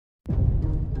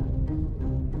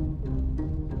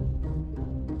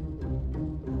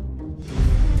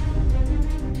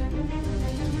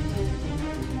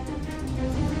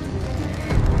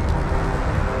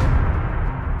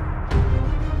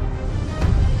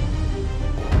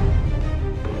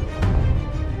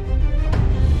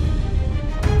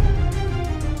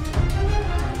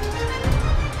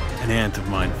client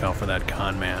of mine fell for that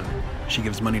con man. She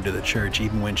gives money to the church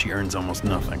even when she earns almost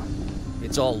nothing.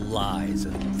 It's all lies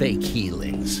and fake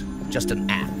healings. Just an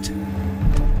act.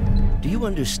 Do you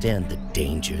understand the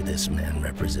danger this man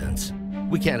represents?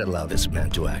 We can't allow this man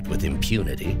to act with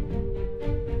impunity.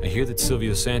 I hear that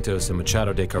Silvio Santos and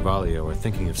Machado de Carvalho are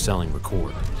thinking of selling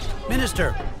Record.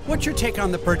 Minister, what's your take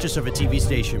on the purchase of a TV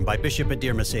station by Bishop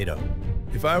Edir Macedo?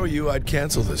 If I were you, I'd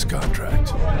cancel this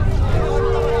contract.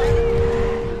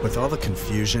 With all the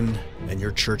confusion and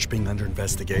your church being under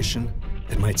investigation,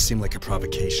 it might seem like a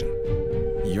provocation.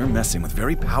 You're messing with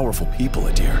very powerful people,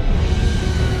 Edir.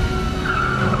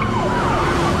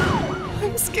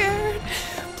 I'm scared.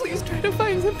 Please try to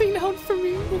find something out for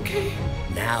me, okay?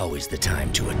 Now is the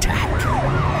time to attack.